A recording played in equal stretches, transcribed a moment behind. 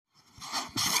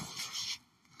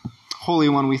Holy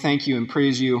One, we thank you and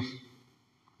praise you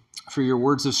for your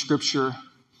words of Scripture,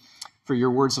 for your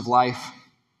words of life.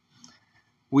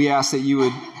 We ask that you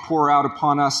would pour out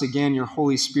upon us again your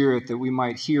Holy Spirit, that we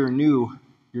might hear anew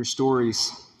your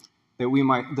stories,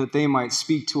 that they might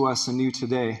speak to us anew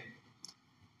today.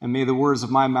 And may the words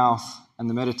of my mouth and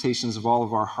the meditations of all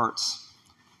of our hearts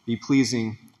be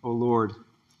pleasing, O Lord,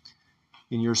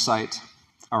 in your sight,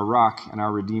 our rock and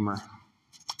our Redeemer.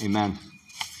 Amen.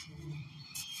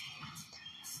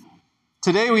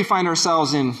 Today we find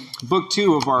ourselves in Book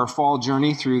 2 of our fall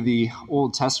journey through the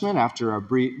Old Testament after a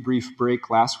brief break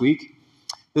last week.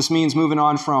 This means moving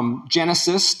on from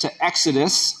Genesis to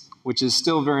Exodus, which is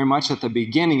still very much at the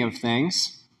beginning of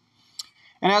things.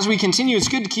 And as we continue, it's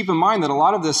good to keep in mind that a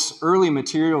lot of this early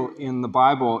material in the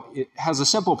Bible, it has a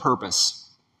simple purpose.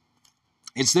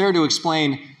 It's there to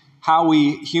explain how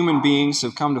we human beings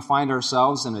have come to find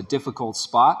ourselves in a difficult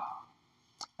spot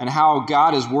and how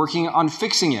God is working on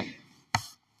fixing it,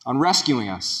 on rescuing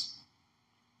us.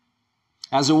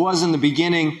 As it was in the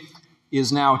beginning,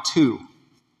 is now too.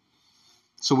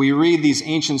 So we read these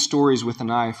ancient stories with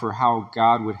an eye for how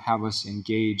God would have us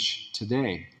engage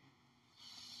today.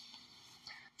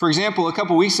 For example, a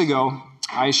couple weeks ago,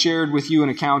 I shared with you an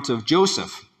account of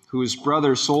Joseph, whose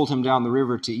brothers sold him down the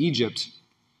river to Egypt,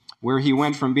 where he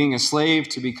went from being a slave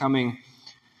to becoming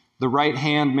the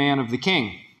right-hand man of the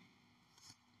king.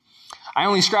 I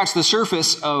only scratched the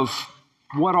surface of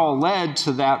what all led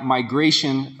to that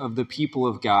migration of the people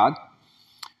of God.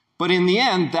 But in the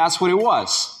end, that's what it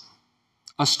was.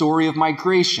 A story of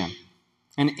migration,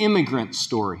 an immigrant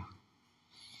story,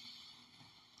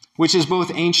 which is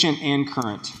both ancient and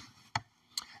current.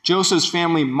 Joseph's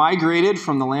family migrated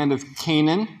from the land of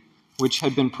Canaan, which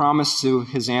had been promised to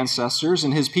his ancestors,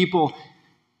 and his people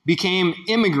became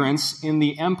immigrants in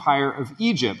the empire of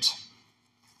Egypt.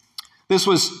 This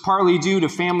was partly due to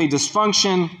family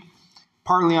dysfunction,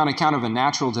 partly on account of a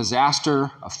natural disaster,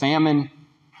 a famine.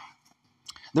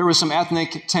 There was some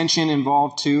ethnic tension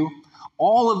involved too.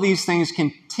 All of these things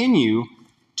continue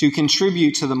to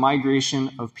contribute to the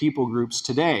migration of people groups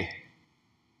today.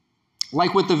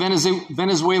 Like with the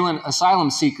Venezuelan asylum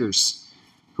seekers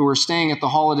who are staying at the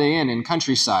Holiday Inn in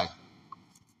Countryside,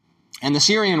 and the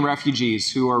Syrian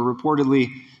refugees who are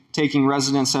reportedly taking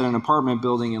residence at an apartment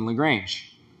building in LaGrange.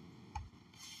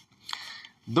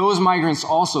 Those migrants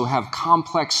also have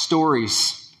complex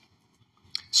stories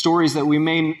that we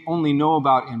may only know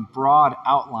about in broad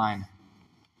outline.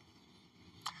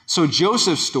 So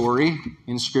Joseph's story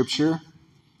in Scripture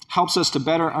helps us to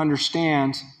better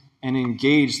understand and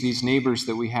engage these neighbors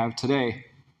that we have today.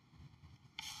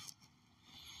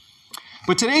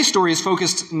 But today's story is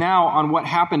focused now on what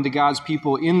happened to God's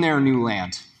people in their new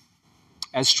land,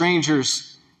 as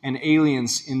strangers and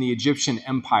aliens in the Egyptian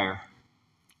empire.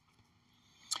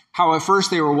 How at first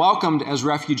they were welcomed as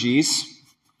refugees,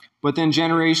 but then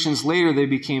generations later they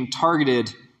became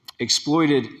targeted,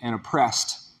 exploited, and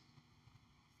oppressed.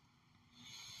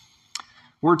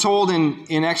 We're told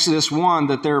in Exodus 1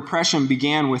 that their oppression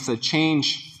began with a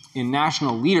change in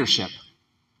national leadership.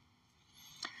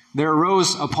 There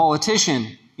arose a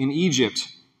politician in Egypt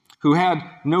who had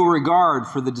no regard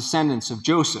for the descendants of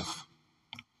Joseph.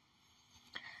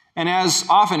 And as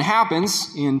often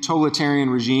happens in totalitarian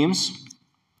regimes,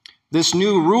 this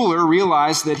new ruler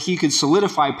realized that he could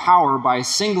solidify power by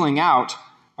singling out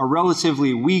a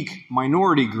relatively weak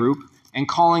minority group and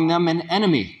calling them an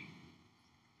enemy.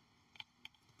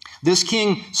 This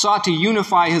king sought to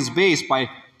unify his base by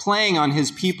playing on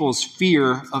his people's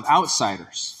fear of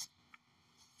outsiders.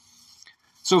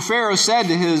 So Pharaoh said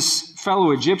to his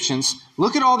fellow Egyptians,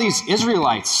 "Look at all these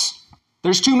Israelites.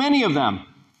 There's too many of them,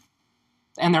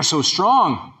 and they're so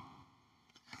strong.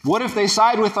 What if they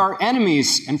side with our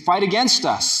enemies and fight against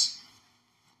us?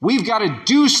 We've got to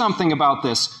do something about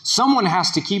this. Someone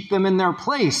has to keep them in their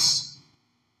place."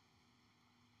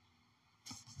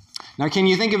 Now, can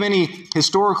you think of any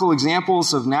historical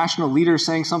examples of national leaders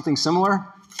saying something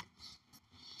similar?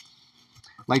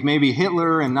 Like maybe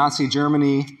Hitler and Nazi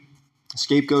Germany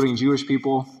scapegoating Jewish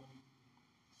people?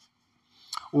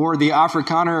 Or the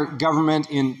Afrikaner government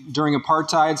during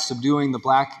apartheid subduing the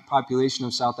black population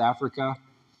of South Africa?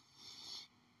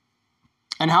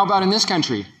 And how about in this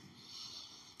country?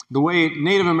 The way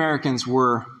Native Americans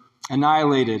were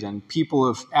annihilated and people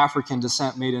of African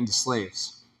descent made into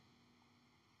slaves.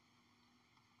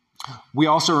 We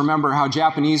also remember how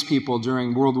Japanese people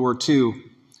during World War II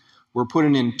were put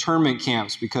in internment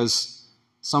camps because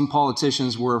some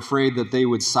politicians were afraid that they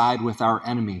would side with our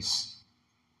enemies.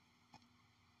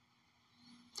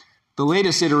 The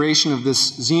latest iteration of this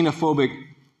xenophobic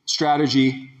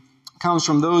strategy comes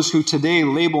from those who today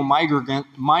label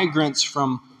migrants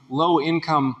from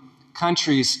low-income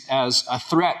countries as a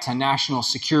threat to national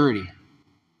security.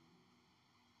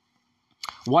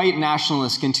 White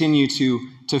nationalists continue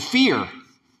to fear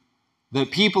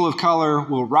that people of color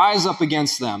will rise up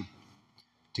against them,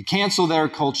 to cancel their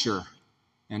culture,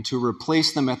 and to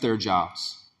replace them at their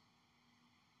jobs.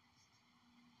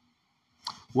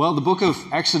 Well, the book of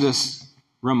Exodus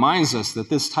reminds us that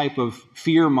this type of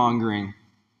fear-mongering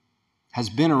has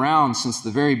been around since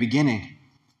the very beginning.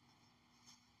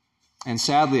 And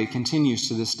sadly, it continues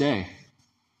to this day.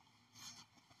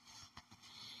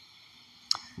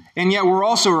 And yet we're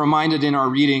also reminded in our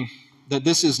reading that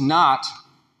this is not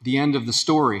the end of the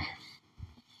story.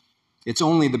 It's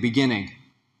only the beginning.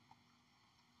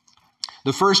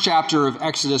 The first chapter of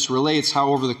Exodus relates how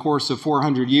over the course of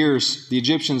 400 years, the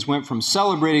Egyptians went from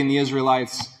celebrating the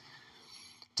Israelites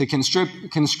to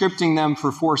conscripting them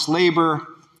for forced labor,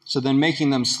 to then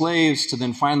making them slaves, to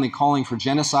then finally calling for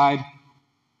genocide.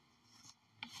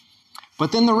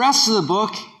 But then the rest of the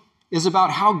book is about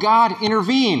how God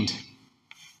intervened,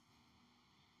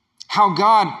 how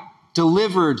God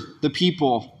delivered the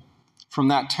people from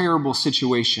that terrible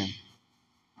situation.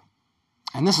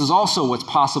 And this is also what's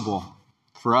possible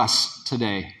for us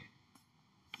today.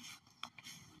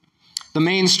 The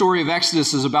main story of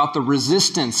Exodus is about the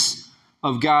resistance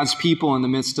of God's people in the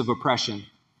midst of oppression.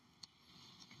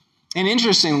 And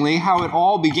interestingly, how it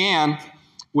all began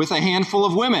with a handful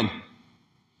of women.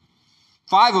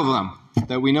 5 of them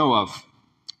that we know of.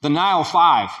 The Nile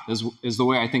Five is the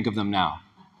way I think of them now.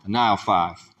 The Nile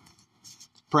Five.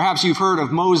 Perhaps you've heard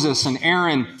of Moses and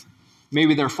Aaron,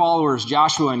 maybe their followers,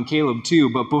 Joshua and Caleb too.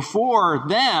 But before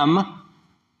them,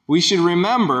 we should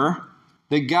remember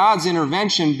that God's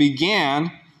intervention began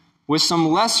with some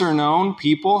lesser-known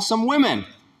people, some women.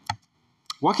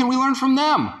 What can we learn from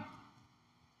them?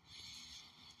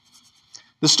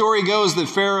 The story goes that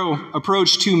Pharaoh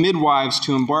approached 2 midwives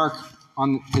to embark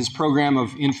on his program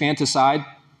of infanticide.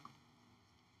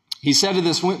 He said to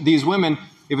these women,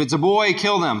 if it's a boy,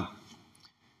 kill them.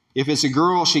 If it's a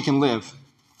girl, she can live.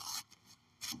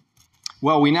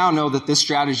 Well, we now know that this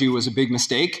strategy was a big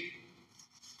mistake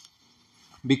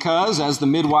because, as the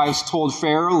midwives told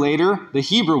Pharaoh later, the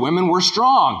Hebrew women were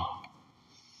strong,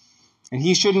 and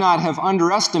he should not have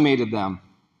underestimated them.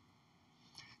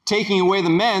 Taking away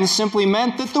the men simply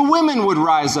meant that the women would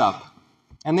rise up,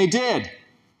 and they did.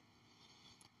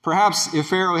 Perhaps if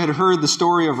Pharaoh had heard the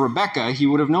story of Rebekah, he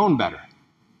would have known better.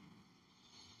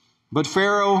 But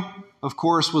Pharaoh, of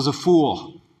course, was a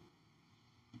fool,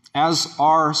 as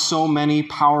are so many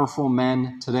powerful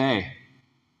men today.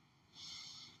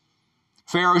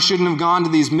 Pharaoh shouldn't have gone to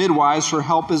these midwives for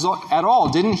help at all.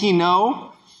 Didn't he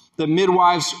know that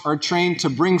midwives are trained to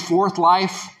bring forth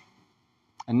life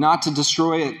and not to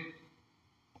destroy it?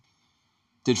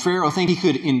 Did Pharaoh think he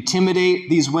could intimidate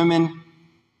these women,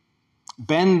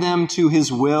 bend them to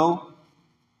his will?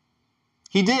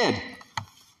 He did.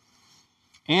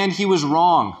 And he was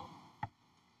wrong,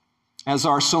 as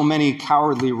are so many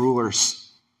cowardly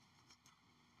rulers.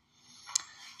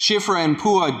 Shiphrah and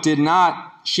Puah did not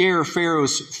share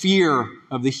Pharaoh's fear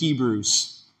of the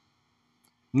Hebrews,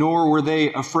 nor were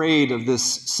they afraid of this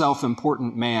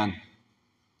self-important man.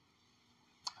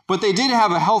 But they did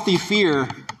have a healthy fear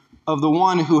of the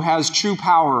one who has true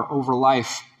power over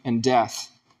life and death,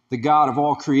 the God of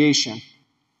all creation.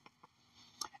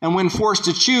 And when forced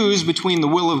to choose between the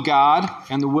will of God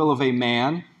and the will of a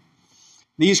man,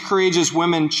 these courageous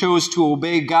women chose to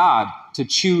obey God, to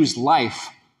choose life.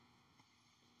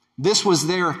 This was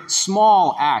their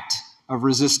small act of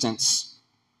resistance,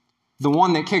 the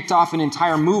one that kicked off an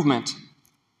entire movement.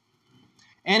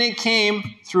 And it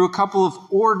came through a couple of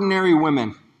ordinary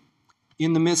women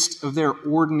in the midst of their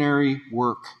ordinary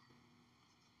work.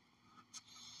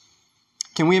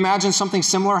 Can we imagine something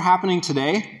similar happening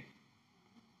today?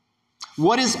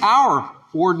 What is our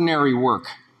ordinary work?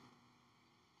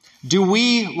 Do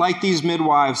we, like these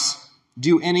midwives,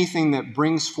 do anything that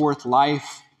brings forth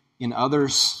life in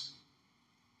others?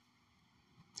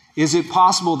 Is it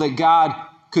possible that God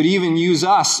could even use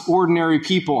us, ordinary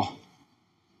people,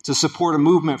 to support a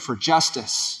movement for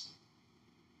justice?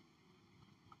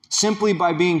 Simply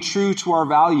by being true to our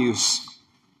values,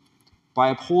 by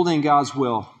upholding God's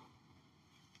will.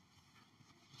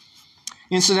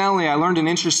 Incidentally, I learned an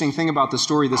interesting thing about the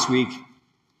story this week.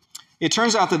 It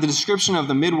turns out that the description of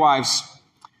the midwives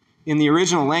in the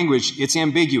original language, it's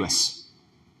ambiguous.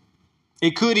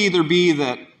 It could either be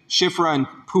that Shiphrah and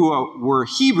Puah were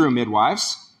Hebrew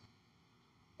midwives,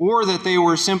 or that they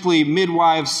were simply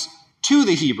midwives to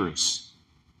the Hebrews,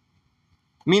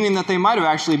 meaning that they might have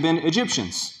actually been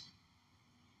Egyptians.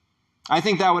 I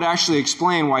think that would actually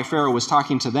explain why Pharaoh was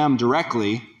talking to them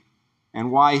directly and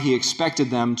why he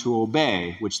expected them to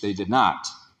obey, which they did not.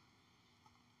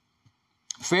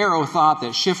 Pharaoh thought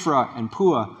that Shiphrah and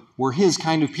Puah were his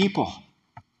kind of people.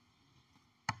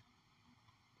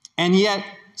 And yet,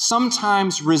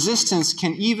 sometimes resistance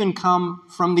can even come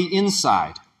from the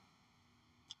inside,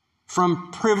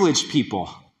 from privileged people,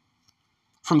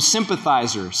 from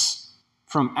sympathizers,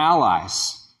 from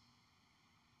allies.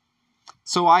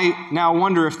 So I now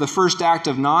wonder if the first act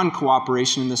of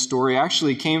non-cooperation in this story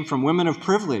actually came from women of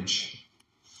privilege,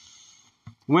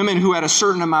 women who had a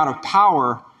certain amount of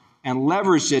power and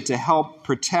leveraged it to help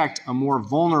protect a more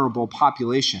vulnerable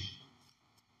population.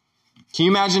 Can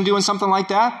you imagine doing something like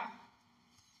that?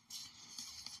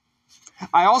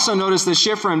 I also noticed that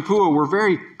Shiphrah and Puah were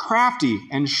very crafty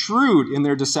and shrewd in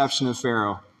their deception of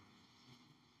Pharaoh,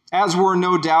 as were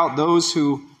no doubt those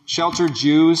who sheltered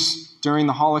Jews during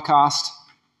the Holocaust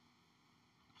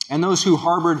and those who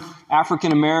harbored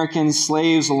African American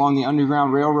slaves along the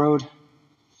Underground Railroad.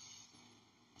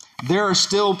 There are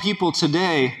still people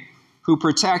today who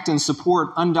protect and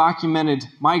support undocumented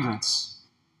migrants.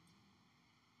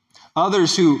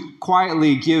 Others who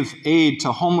quietly give aid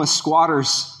to homeless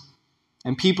squatters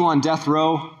and people on death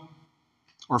row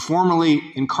or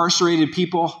formerly incarcerated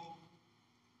people.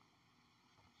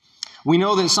 We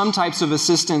know that some types of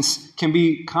assistance can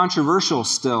be controversial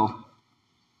still,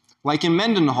 like in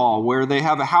Mendenhall, where they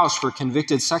have a house for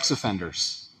convicted sex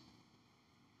offenders,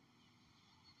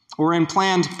 or in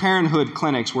Planned Parenthood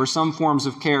clinics, where some forms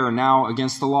of care are now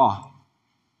against the law.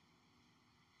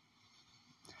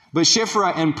 But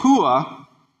Shiphrah and Puah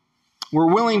were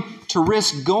willing to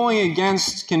risk going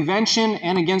against convention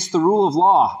and against the rule of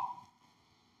law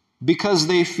because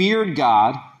they feared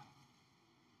God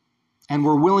and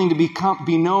were willing to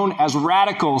be known as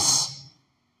radicals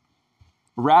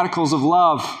of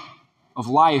love, of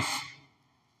life.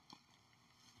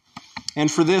 And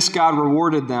for this, God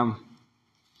rewarded them.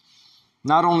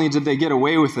 Not only did they get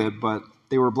away with it, but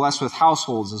they were blessed with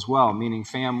households as well, meaning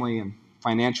family and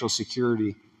financial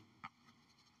security.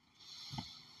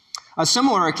 A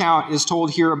similar account is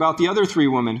told here about the other three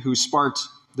women who sparked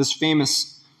this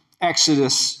famous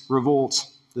Exodus revolt,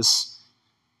 this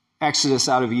Exodus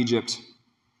out of Egypt.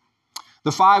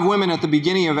 The 5 women at the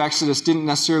beginning of Exodus didn't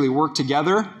necessarily work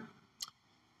together,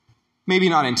 maybe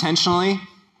not intentionally.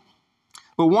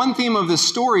 But one theme of this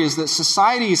story is that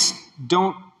societies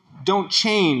don't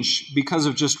change because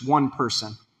of just one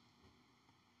person.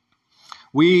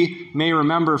 We may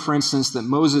remember, for instance, that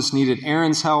Moses needed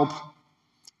Aaron's help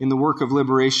in the work of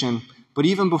liberation, but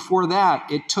even before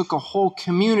that, it took a whole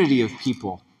community of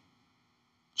people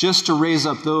just to raise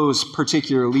up those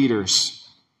particular leaders.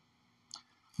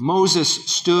 Moses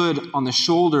stood on the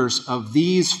shoulders of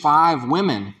these 5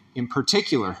 women in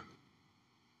particular,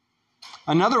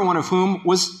 another one of whom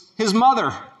was his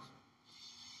mother,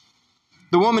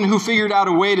 the woman who figured out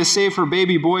a way to save her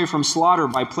baby boy from slaughter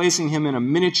by placing him in a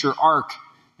miniature ark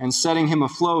and setting him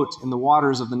afloat in the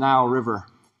waters of the Nile River.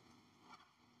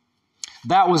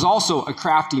 That was also a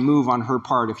crafty move on her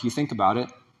part, if you think about it.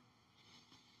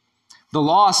 The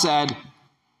law said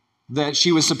that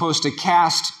she was supposed to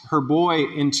cast her boy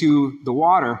into the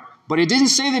water, but it didn't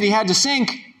say that he had to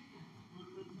sink.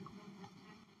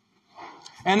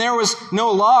 And there was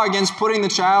no law against putting the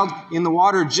child in the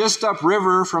water just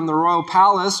upriver from the royal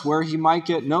palace where he might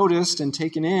get noticed and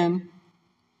taken in.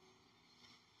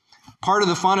 Part of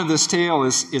the fun of this tale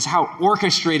is how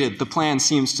orchestrated the plan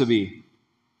seems to be.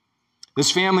 This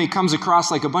family comes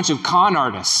across like a bunch of con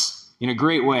artists in a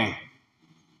great way.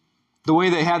 The way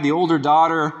they had the older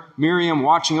daughter, Miriam,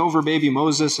 watching over baby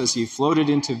Moses as he floated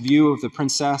into view of the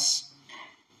princess.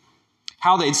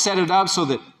 How they'd set it up so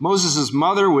that Moses'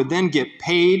 mother would then get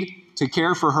paid to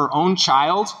care for her own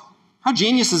child. How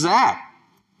genius is that?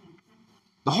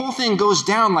 The whole thing goes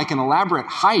down like an elaborate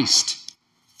heist.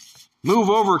 Move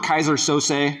over, Kaiser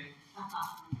Sose.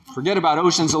 Forget about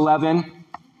Ocean's 11.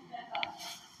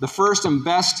 The first and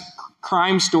best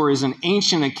crime story is an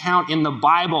ancient account in the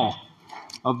Bible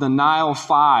of the Nile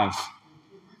Five.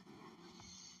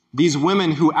 These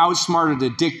women who outsmarted a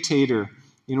dictator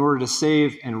in order to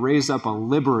save and raise up a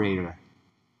liberator.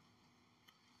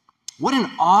 What an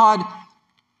odd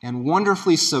and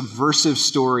wonderfully subversive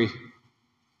story.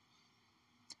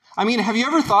 I mean, have you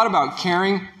ever thought about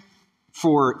caring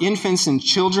for infants and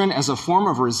children as a form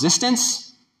of resistance?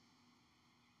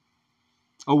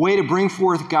 A way to bring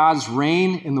forth God's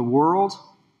reign in the world?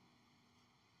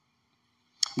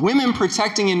 Women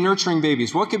protecting and nurturing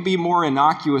babies. What could be more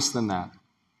innocuous than that?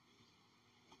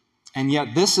 And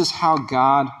yet this is how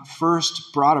God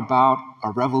first brought about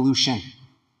a revolution.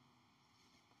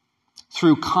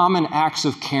 through common acts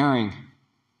of caring.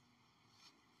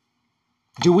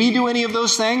 Do we do any of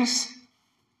those things?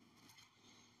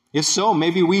 If so,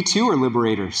 maybe we too are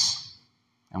liberators,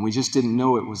 and we just didn't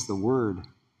know it was the word.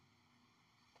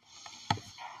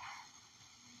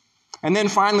 And then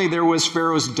finally, there was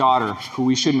Pharaoh's daughter, who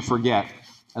we shouldn't forget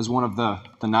as one of the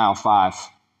Nile Five.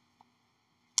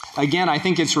 Again, I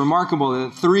think it's remarkable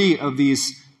that 3 of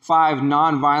these 5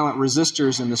 nonviolent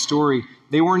resistors in the story,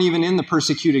 they weren't even in the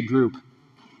persecuted group.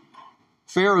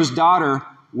 Pharaoh's daughter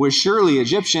was surely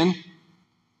Egyptian,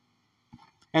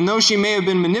 and though she may have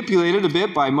been manipulated a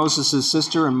bit by Moses'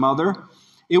 sister and mother,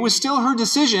 it was still her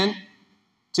decision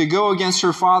to go against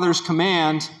her father's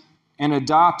command and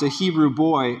adopt a Hebrew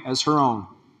boy as her own.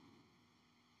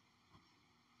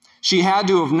 She had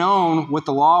to have known what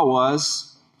the law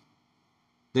was,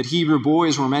 that Hebrew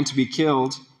boys were meant to be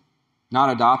killed, not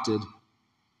adopted.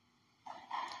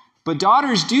 But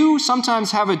daughters do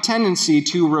sometimes have a tendency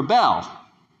to rebel.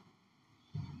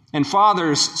 And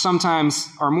fathers sometimes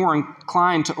are more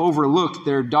inclined to overlook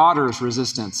their daughter's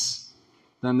resistance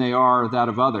than they are that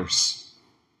of others.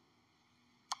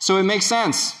 So it makes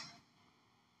sense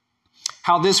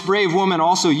how this brave woman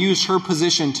also used her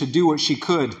position to do what she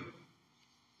could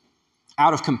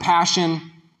out of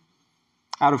compassion,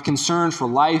 out of concern for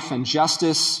life and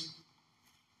justice,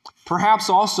 perhaps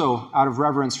also out of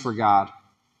reverence for God.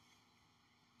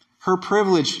 Her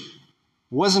privilege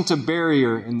wasn't a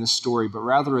barrier in this story, but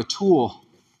rather a tool.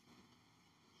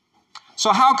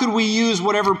 So how could we use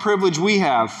whatever privilege we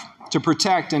have to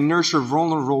protect and nurture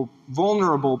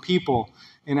vulnerable people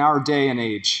in our day and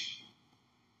age?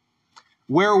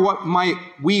 What might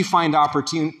we find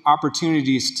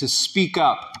opportunities to speak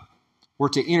up or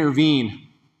to intervene?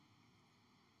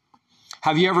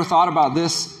 Have you ever thought about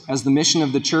this as the mission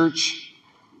of the church?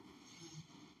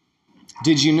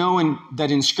 Did you know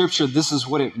that in Scripture this is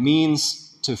what it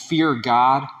means to fear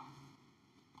God?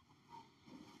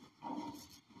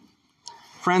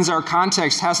 Friends, our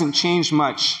context hasn't changed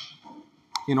much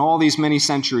in all these many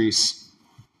centuries.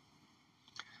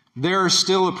 There are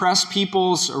still oppressed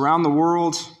peoples around the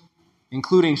world,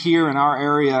 including here in our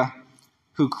area,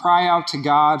 who cry out to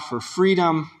God for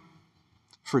freedom,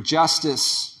 for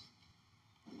justice.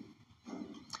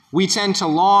 We tend to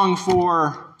long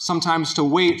for, sometimes to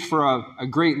wait for a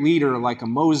great leader like a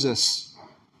Moses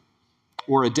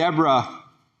or a Deborah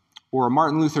or a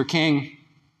Martin Luther King.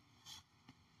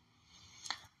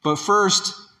 But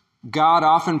first, God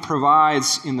often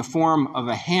provides in the form of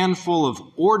a handful of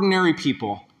ordinary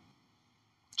people,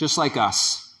 just like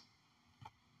us.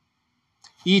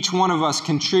 Each one of us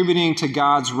contributing to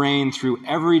God's reign through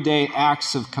everyday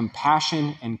acts of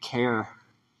compassion and care.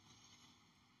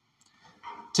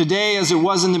 Today, as it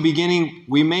was in the beginning,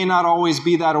 we may not always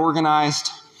be that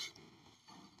organized.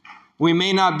 We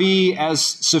may not be as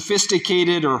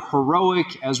sophisticated or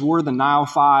heroic as were the Nile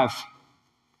Five.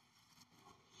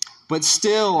 But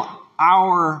still,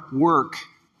 our work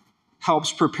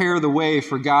helps prepare the way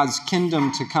for God's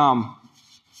kingdom to come,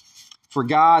 for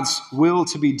God's will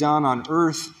to be done on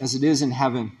earth as it is in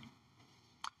heaven,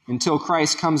 until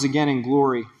Christ comes again in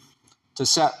glory to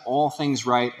set all things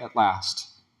right at last.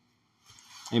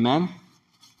 Amen?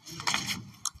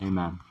 Amen.